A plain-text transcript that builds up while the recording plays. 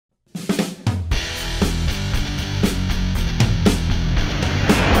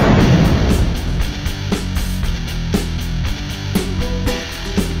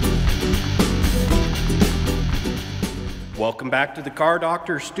Welcome back to the Car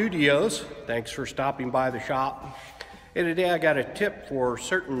Doctor Studios. Thanks for stopping by the shop. And today I got a tip for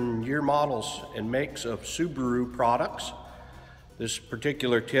certain year models and makes of Subaru products. This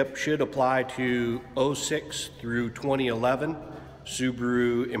particular tip should apply to 06 through 2011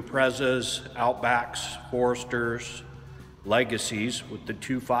 Subaru Imprezas, Outbacks, Foresters, Legacies with the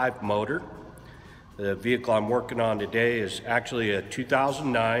 2.5 motor. The vehicle I'm working on today is actually a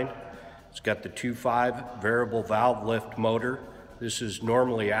 2009. It's got the 2.5 variable valve lift motor. This is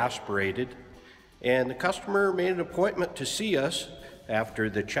normally aspirated. And the customer made an appointment to see us after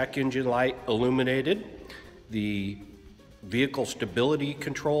the check engine light illuminated, the vehicle stability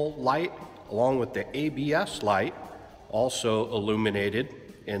control light, along with the ABS light, also illuminated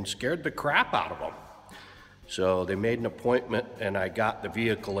and scared the crap out of them. So they made an appointment and I got the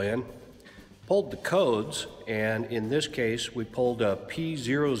vehicle in. Pulled the codes, and in this case we pulled a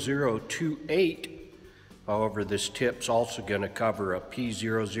P0028. However, this tip's also going to cover a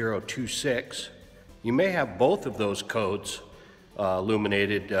P0026. You may have both of those codes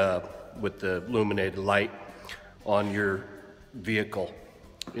illuminated with the illuminated light on your vehicle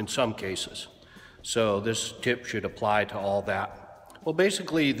in some cases. So this tip should apply to all that. Well,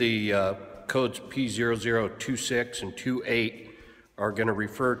 basically the codes P0026 and 28 are going to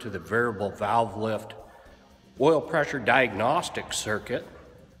refer to the variable valve lift oil pressure diagnostic circuit,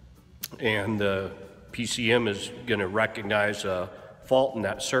 and the PCM is going to recognize a fault in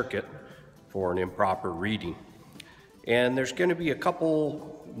that circuit for an improper reading. And there's going to be a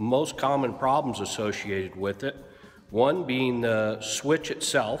couple most common problems associated with it. One being the switch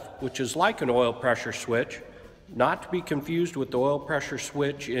itself, which is like an oil pressure switch, not to be confused with the oil pressure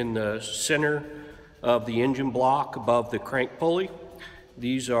switch in the center of the engine block above the crank pulley.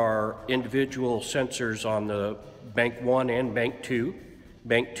 These are individual sensors on the bank 1 and bank 2.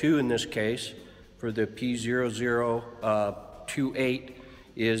 Bank 2 in this case for the P0028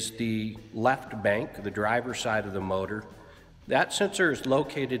 is the left bank, the driver's side of the motor. That sensor is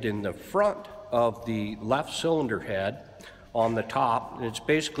located in the front of the left cylinder head on the top. And it's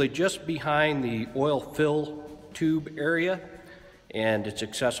basically just behind the oil fill tube area, and it's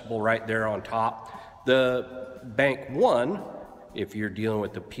accessible right there on top. The bank 1, if you're dealing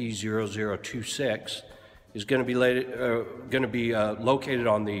with the P0026, is going to be located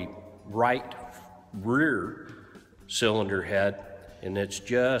on the right rear cylinder head, and it's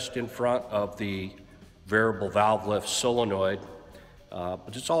just in front of the variable valve lift solenoid,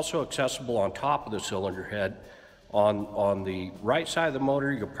 but it's also accessible on top of the cylinder head. On the right side of the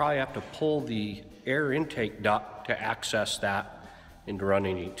motor, you'll probably have to pull the air intake duct to access that and to run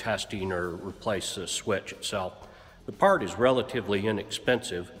any testing or replace the switch itself. The part is relatively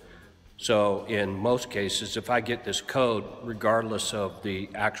inexpensive, so in most cases, if I get this code, regardless of the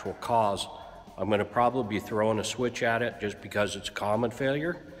actual cause, I'm going to probably be throwing a switch at it just because it's a common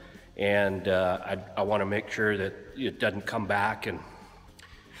failure, and I want to make sure that it doesn't come back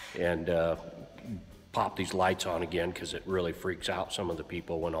and pop these lights on again, because it really freaks out some of the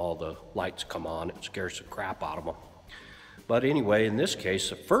people when all the lights come on. It scares the crap out of them. But anyway, in this case,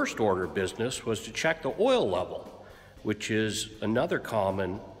 the first order of business was to check the oil level, which is another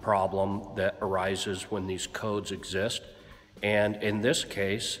common problem that arises when these codes exist. And in this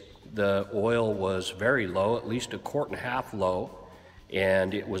case, the oil was very low, at least 1.5 quarts low,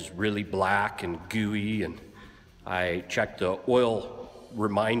 and it was really black and gooey. And I checked the oil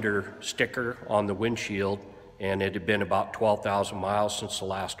reminder sticker on the windshield, and it had been about 12,000 miles since the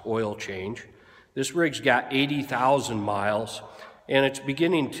last oil change. This rig's got 80,000 miles, and it's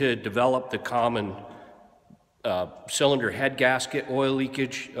beginning to develop the common cylinder head gasket oil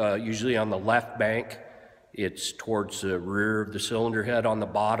leakage, usually on the left bank. It's towards the rear of the cylinder head on the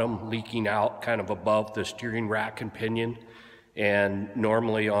bottom, leaking out kind of above the steering rack and pinion. And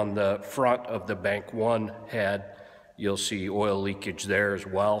normally on the front of the bank 1 head, you'll see oil leakage there as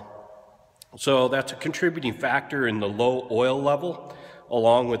well. So that's a contributing factor in the low oil level,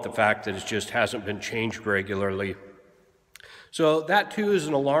 along with the fact that it just hasn't been changed regularly. So that too is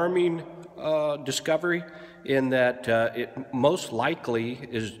an alarming discovery, in that it most likely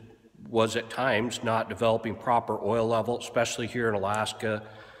was at times not developing proper oil level, especially here in Alaska.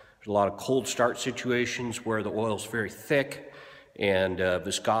 There's a lot of cold start situations where the oil is very thick, and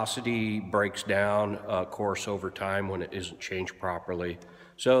viscosity breaks down, of course, over time when it isn't changed properly.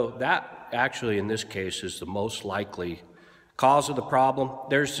 So that actually in this case is the most likely cause of the problem.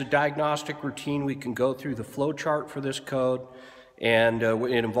 There's a diagnostic routine. We can go through the flow chart for this code, and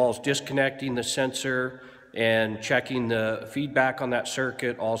it involves disconnecting the sensor and checking the feedback on that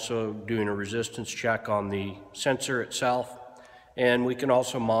circuit, also doing a resistance check on the sensor itself. And we can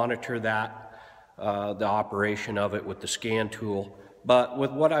also monitor that the operation of it with the scan tool. But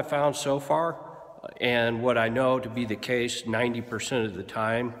with what I found so far, and what I know to be the case 90% of the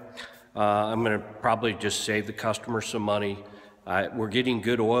time, I'm going to probably just save the customer some money. We're getting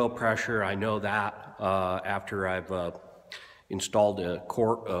good oil pressure, I know that, after I've installed a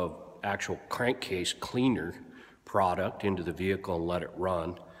quart of actual crankcase cleaner product into the vehicle and let it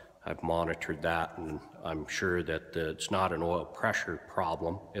run. I've monitored that, and I'm sure that it's not an oil pressure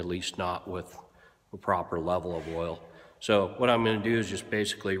problem, at least not with a proper level of oil. So what I'm going to do is just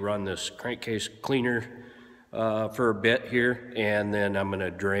basically run this crankcase cleaner for a bit here, and then I'm going to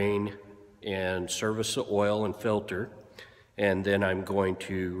drain and service the oil and filter, and then I'm going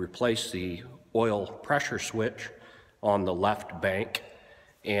to replace the oil pressure switch on the left bank.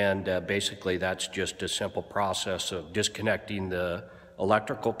 And basically that's just a simple process of disconnecting the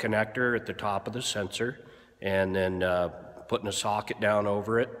electrical connector at the top of the sensor, and then putting a socket down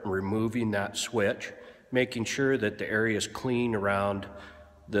over it, removing that switch, making sure that the area is clean around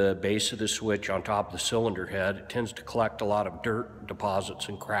the base of the switch on top of the cylinder head. It tends to collect a lot of dirt deposits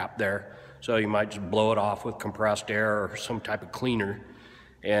and crap there, so you might just blow it off with compressed air or some type of cleaner,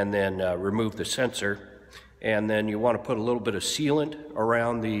 and then remove the sensor. And then you want to put a little bit of sealant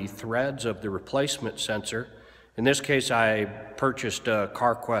around the threads of the replacement sensor. In this case, I purchased a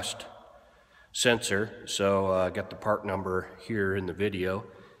CarQuest sensor, so I got the part number here in the video.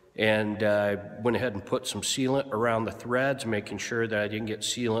 And I went ahead and put some sealant around the threads, making sure that I didn't get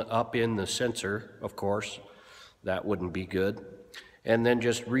sealant up in the sensor, of course. That wouldn't be good. And then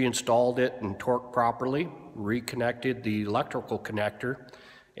just reinstalled it and torqued properly, reconnected the electrical connector.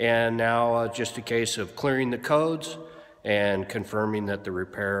 And now just a case of clearing the codes and confirming that the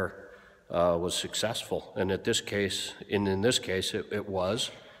repair was successful. And in this case, it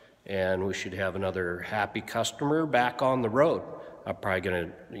was. And we should have another happy customer back on the road. I'm probably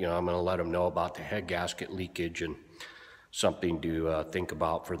going to, I'm going to let them know about the head gasket leakage and something to think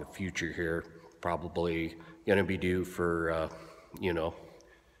about for the future here. Probably going to be due for, the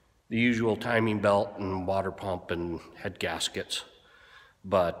usual timing belt and water pump and head gaskets.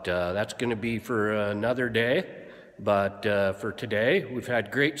 But that's going to be for another day. But for today, we've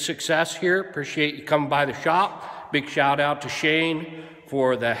had great success here. Appreciate you coming by the shop. Big shout out to Shane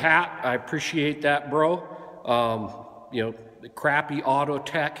for the hat. I appreciate that, bro. The crappy Auto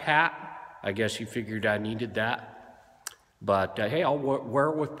Tech hat. I guess you figured I needed that. But hey, I'll wear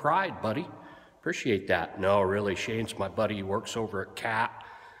it with pride, buddy. Appreciate that. No, really, Shane's my buddy. He works over at CAT,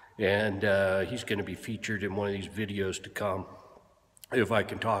 and he's going to be featured in one of these videos to come, if I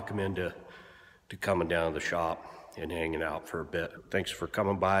can talk him into coming down to the shop and hanging out for a bit. Thanks for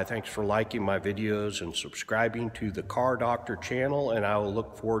coming by. Thanks for liking my videos and subscribing to the Car Doctor channel, and I will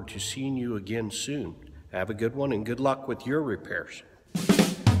look forward to seeing you again soon. Have a good one, and good luck with your repairs.